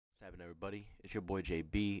happening, everybody? It's your boy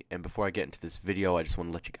JB, and before I get into this video, I just want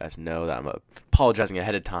to let you guys know that I'm apologizing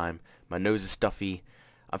ahead of time. My nose is stuffy.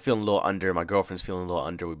 I'm feeling a little under. My girlfriend's feeling a little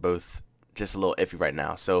under. We both just a little iffy right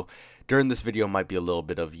now. So during this video might be a little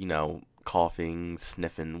bit of, coughing,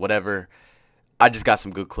 sniffing, whatever. I just got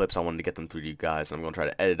some good clips. I wanted to get them through to you guys, and I'm going to try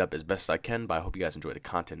to edit up as best as I can, but I hope you guys enjoy the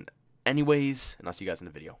content anyways, and I'll see you guys in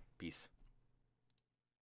the video. Peace.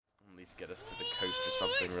 At least get us to the coast or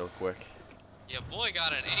something real quick. Yeah, boy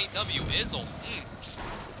got an AW Izzle.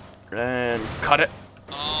 And cut it.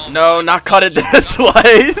 Oh, no, not cut it this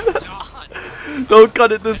way. Don't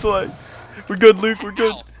cut it this way. We're good, Luke. We're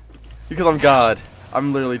good. Ow. Because I'm God.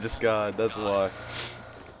 I'm literally just God. That's why.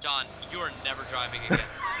 John, you are never driving again.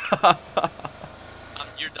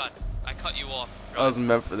 You're done. I cut you off. I was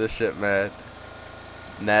meant for this shit, man.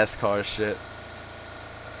 NASCAR shit.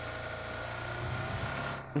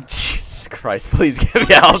 Jesus Christ, please get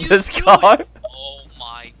me out of this car. Oh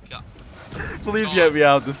my God. Please get me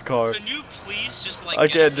out of this car. Can you please just like... I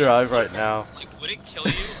can't drive right now. Like, would it kill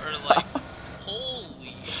you or like...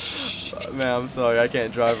 Holy shit. Man, I'm sorry. I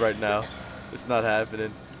can't drive right now. It's not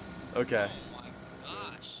happening. Okay. Oh my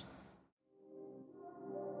gosh.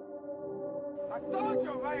 I told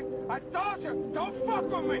you, man. I told you. Don't fuck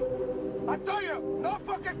with me. I told you. No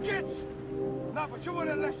fucking kids. No, but you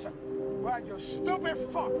wouldn't listen. Right, you stupid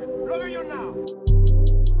fuck. Look at you now.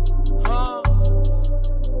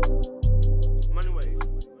 Money way.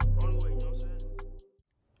 Only way, you know what I'm saying?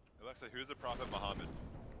 Alexa, who's the Prophet Muhammad?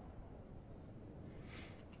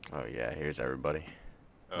 Oh yeah, here's everybody.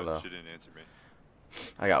 Oh, Hello. she didn't answer me.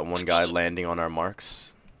 I got one guy landing on our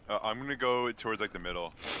marks. I'm gonna go towards like the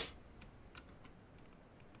middle.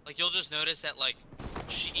 Like, you'll just notice that like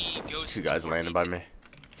she goes... Two guys landing by me.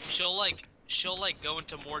 She'll like go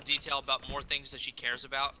into more detail about more things that she cares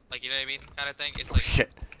about, like, you know what I mean, kind of thing. It's Oh like,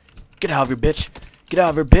 shit. Get out of here, bitch. Get out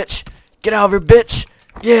of here, bitch. Get out of here, bitch.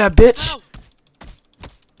 Yeah, bitch. Ow!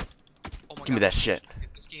 Oh my Give me God, that shit.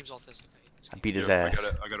 This game's autistic. I beat his Yo, ass.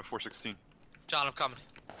 I got a 416. John, I'm coming.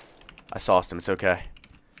 I sauced him. It's okay.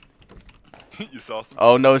 You saw some?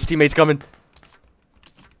 Oh no, his teammate's coming.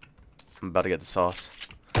 I'm about to get the sauce.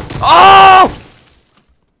 Oh!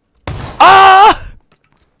 Ah!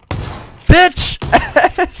 Bitch!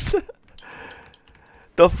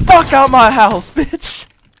 The fuck out my house, bitch!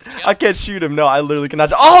 Yep. I can't shoot him. No, I literally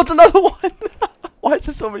cannot. Oh, it's another one! Why is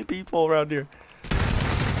there so many people around here?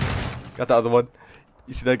 Got the other one.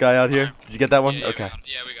 You see that guy out here? Did you get that one? Yeah, okay.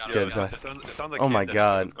 we got Good, it. inside. It sounds like Oh my Camp Death.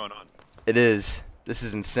 God. What's going on? It is. This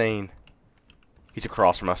is insane. He's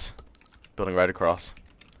across from us. Building right across.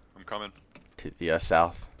 I'm coming. To the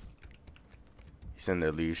south. He's in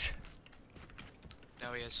there, luge.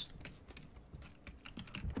 No, he is.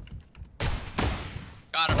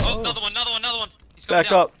 Got him. Oh, another one. He's coming Back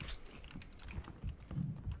down. up.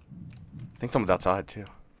 I think someone's outside too.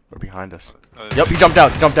 Or behind us. Yep, he jumped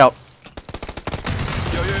out. Yo,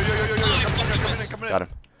 coming in. Got him.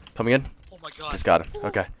 Coming in. Oh my God. Just got him.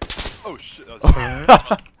 Okay. Oh shit. That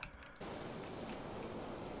was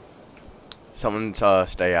Someone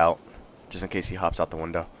stay out. Just in case he hops out the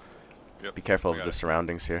window. Yep, Be careful I of got the it.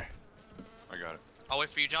 surroundings here. I got it. I'll wait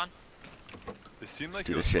for you, John. It seemed Let's like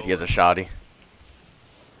do it this was shit. He has a solo. shoddy.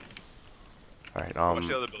 Alright, Watch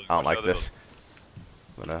the other building, I don't watch like the other this.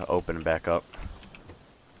 I'm gonna open and back up.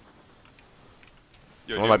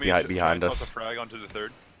 Yo, Someone do you might be want me to behind toss us. a frag onto the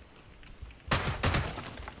third.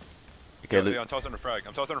 Okay, Yeah, Luke. I'm tossing a frag.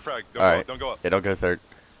 Don't go Alright. up. Don't go up. Yeah, don't go third.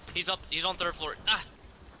 He's up. He's on third floor. Ah.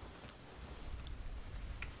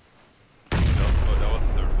 No, oh, that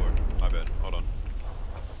wasn't third floor. My bad. Hold on.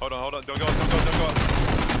 Don't go up.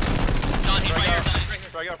 John, he's right here. John,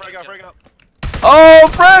 he's right here. Frag out. Oh,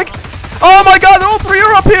 frag! Oh my God, all three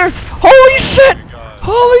are up here! Holy shit! Oh my God.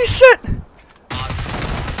 Holy shit!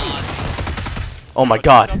 Oh my Yo,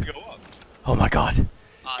 God! try not to go up. Oh my God!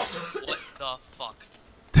 What the fuck?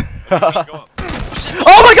 Try not to go up.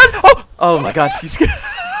 Oh my God! Oh! Oh my God! You scared?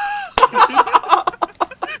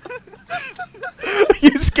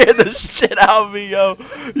 You scared the shit out of me, yo!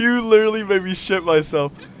 You literally made me shit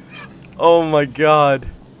myself. Oh my God!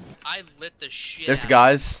 I lit the shit. There's the out.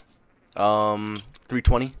 guys.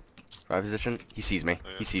 320. Right position. He sees me. Oh,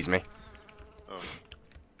 yeah. He sees me. Oh.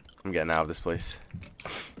 I'm getting out of this place.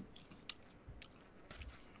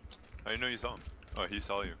 I didn't know you saw him. Oh, he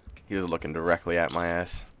saw you. He was looking directly at my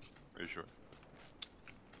ass. Are you sure?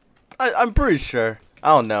 I'm pretty sure. I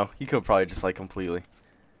don't know. He could probably just like completely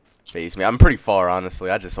phase me. I'm pretty far, honestly.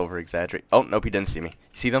 I just over exaggerate. Oh, nope, he didn't see me. You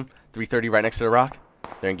see them? 330 right next to the rock.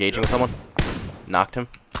 They're engaging with someone. Knocked him.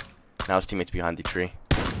 Now his teammate's behind the tree.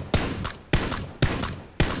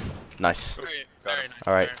 Nice. Very nice. Alright,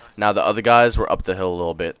 very nice. now the other guys were up the hill a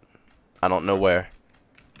little bit. I don't know where.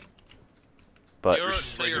 But You're-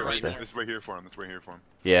 This is right here. right there. This is right here for him. This is right here for him.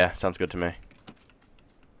 yeah, sounds good to me.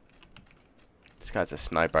 This guy's a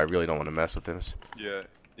sniper. I really don't want to mess with him. Yeah,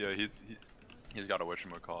 yeah. He's got a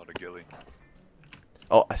whatchamacallit, a ghillie.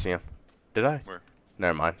 Oh, I see him. Did I? Where?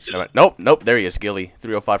 Never mind. Never mind. Nope, nope. There he is, Gilly.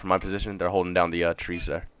 305 from my position. They're holding down the trees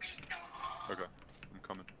there. Okay, I'm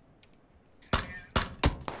coming.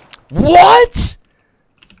 What?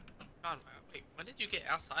 God, wait, when did you get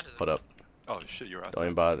outside of this? Hold up. Oh shit, you're outside. Don't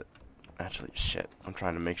even bother. Actually, shit. I'm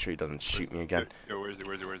trying to make sure he doesn't shoot me again. Yo, where is he?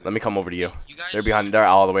 Where is he? Where is he? Let me come over to you. You guys, They're behind. They're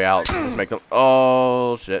all the way out. Just make them.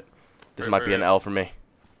 Oh shit. This Right, might right, be an right. L for me.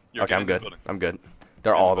 You're Okay, I'm in this good. building. I'm good.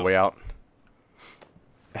 They're Get in all the the way out.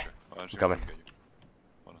 Okay. Oh, actually, coming. let me get you.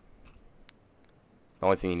 Hold on. The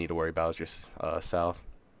only thing you need to worry about is just south.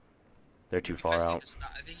 They're too far out.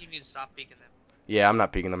 I think you need to stop peeking them. Yeah, I'm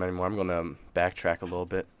not peeking them anymore. I'm gonna backtrack a little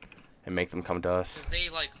bit and make them come to us. 'Cause they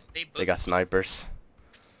like They got snipers.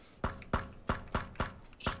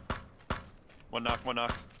 One knock. One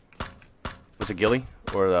knock. Was it Gilly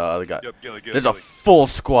or the other guy? Yep, ghillie. There's a full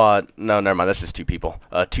squad. No, never mind. That's just 2 people.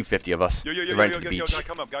 250 of us. Yo, They're right to the beach. guy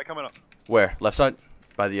coming up. Guy coming up. Where? Left side?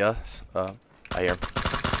 By the I hear him.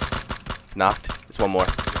 It's knocked. It's one more.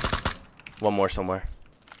 One more somewhere.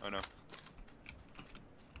 I know.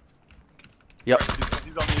 Yep.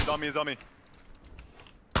 He's on me. He's on me. He's on me.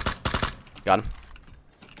 Got him.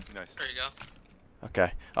 Nice. There you go.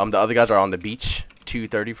 Okay. The other guys are on the beach.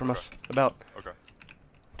 230 from us. About. Okay.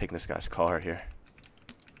 Taking this guy's car here.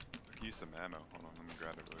 I can use some ammo. Hold on. Let me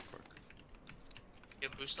grab it really quick.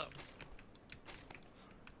 Get boost up.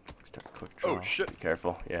 Start a quick Oh, draw. shit. Be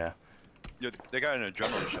careful. Yeah. Yo, they got an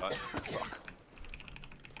adrenaline shot. Fuck.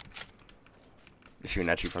 They're shooting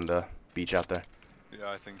at you from the beach out there.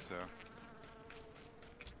 Yeah, I think so.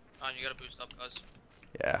 On, you gotta boost up, cuz.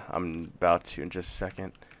 Yeah, I'm about to in just a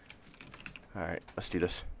second. Alright, let's do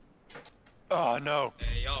this. Oh no.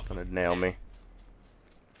 Hey, yo. Gonna nail me.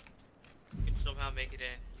 You can somehow make it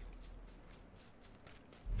in.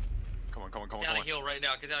 Come on. Come on. Come on. Get down Come a hill right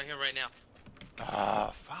now. Get down a hill right now. on.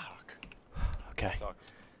 Ah, fuck. Okay. Sucks.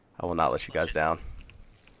 I will not let you guys down.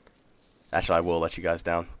 Actually, I will let you guys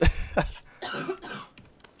down.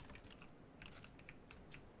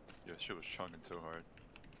 Yeah, shit was chunking so hard.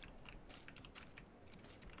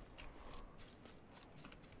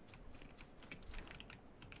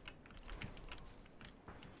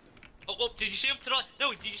 Oh, did you see him? To the left.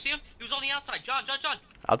 No, did you see him? He was on the outside. John.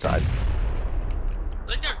 Outside.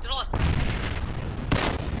 Right there, to the left.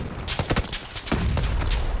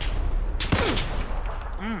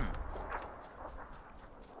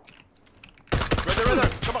 Right there.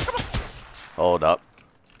 Come on. Hold up.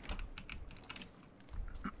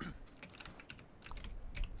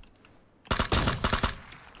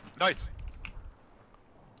 Nice.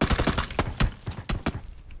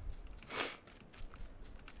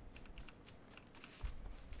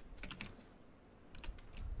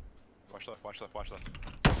 Watch left.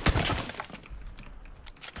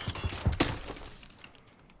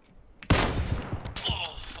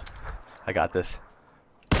 Oh, I got this.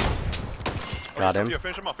 Oh, Got him. Yeah,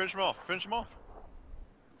 finish him off. Finish him off. finish him off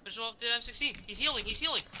the M16. He's healing.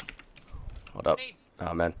 Hold up. Hey,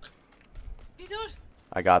 Oh man, what are you doing?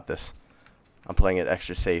 I got this. I'm playing it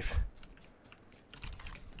extra safe.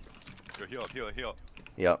 Yo, heal up.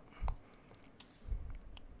 Yep.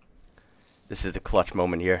 This is the clutch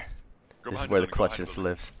moment here. Go This is behind where the building, go behind clutchness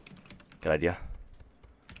building. lives. Good idea.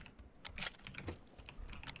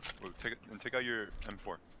 Wait, take out your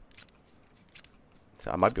M4.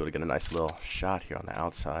 So I might be able to get a nice little shot here on the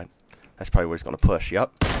outside. That's probably where he's gonna push.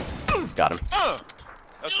 Yep. Got him.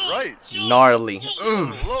 That's right. Gnarly. I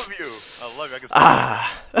love you. I can see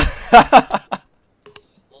Ah.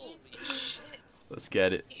 Holy shit. Let's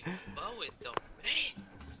get it. Jay Bowen, the man.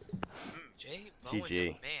 Jay Bowen, GG. the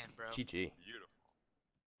man, bro. GG. Beautiful.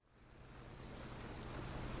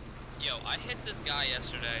 Yo, I hit this guy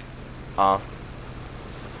yesterday,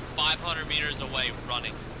 500 meters away,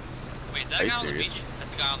 running. Wait, is that Are a you guy on the serious? beach?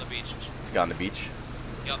 That's a guy on the beach. It's a guy on the beach.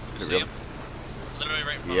 Yup, Is you it see real? him? Literally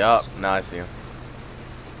right in front Yep. of us. Now I see him.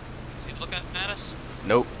 Is he looking at us?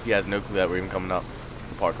 Nope. He has no clue that we're even coming up.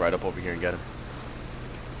 We'll park right up over here and get him.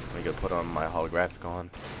 Let me go put on my holographic on.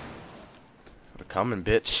 We're coming,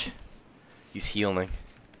 bitch. He's healing.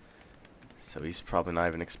 So he's probably not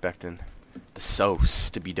even expecting the sauce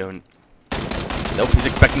to be done. Nope, he's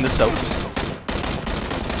expecting the sauce.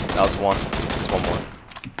 That was one. There's one more.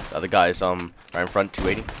 The other guy is right in front,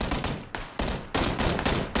 280.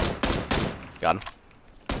 Got him.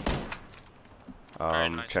 Very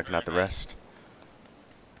nice, Checking very out the nice.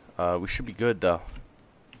 rest. We should be good though.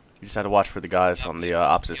 We just had to watch for the guys Yep, on the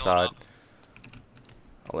opposite healing side. up.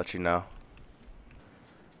 I'll let you know.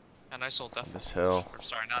 A nice little death. This hill. Or,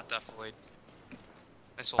 sorry, not death lead.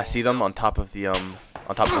 Nice I see them on top of the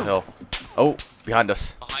hill. Oh, behind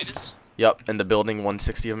us. Behind us. Yep, in the building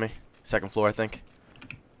 160 of me. Second floor, I think.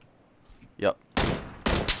 Yep.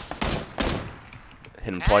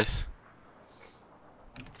 Hit him twice.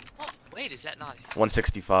 Oh, wait, is that not it?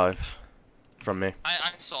 165 from me.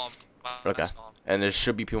 I saw him. Okay. I saw him. And there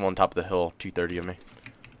should be people on top of the hill, 230 of me.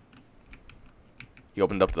 He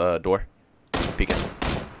opened up the door. Peeking.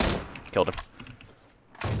 Killed him.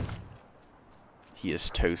 He is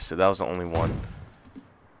toasted. That was the only one.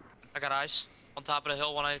 I got eyes. On top of the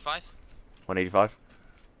hill, 195. 185.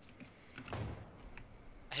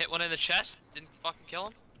 I hit one in the chest. Didn't fucking kill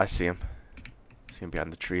him. I see him. See him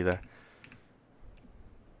behind the tree there.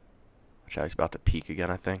 Watch out, he's about to peek again,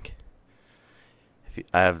 I think.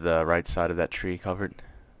 I have the right side of that tree covered.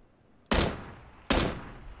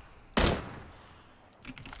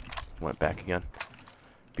 Went back again.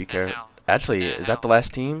 Be careful. How? Actually, is that the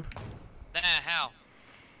last team? Nah, how?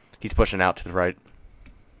 He's pushing out to the right.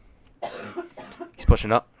 He's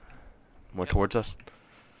pushing up. More towards us.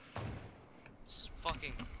 This is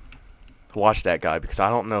fucking... Watch that guy, because I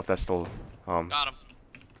don't know if that's still... Got him.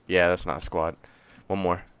 Yeah, that's not a squad. One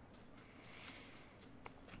more.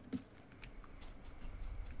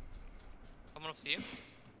 Coming up to you.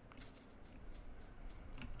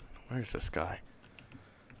 Where's this guy?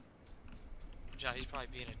 Yeah, he's probably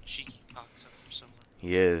being a cheeky cocksucker somewhere.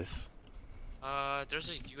 He is. There's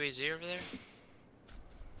a UAZ over there.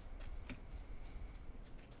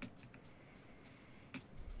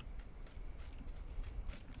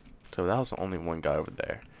 So that was the only one guy over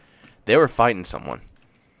there. They were fighting someone.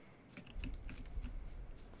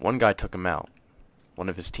 One guy took him out. One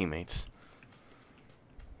of his teammates.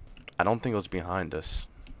 I don't think it was behind us.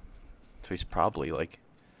 So he's probably like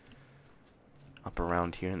up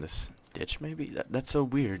around here in this ditch maybe? That's so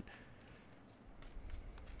weird.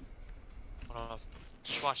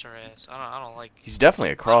 Just watch our ass. I don't like... He's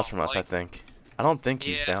definitely across from us, I think. I don't think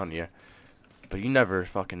he's down here. But you never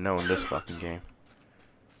fucking know in this fucking game.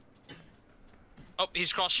 Oh,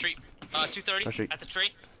 he's across the street. 230 at the tree.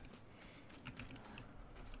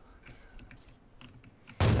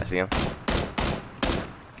 I see him.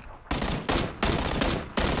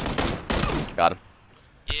 Got him.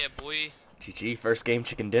 Yeah, boy. GG, first game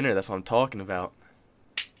chicken dinner. That's what I'm talking about.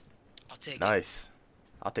 I'll take it. Nice.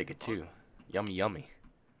 I'll take it too. Yummy, yummy.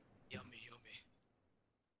 Yummy,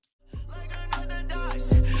 yummy. Like another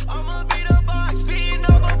dice. I'ma beat a box, beating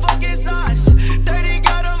up a fucking size.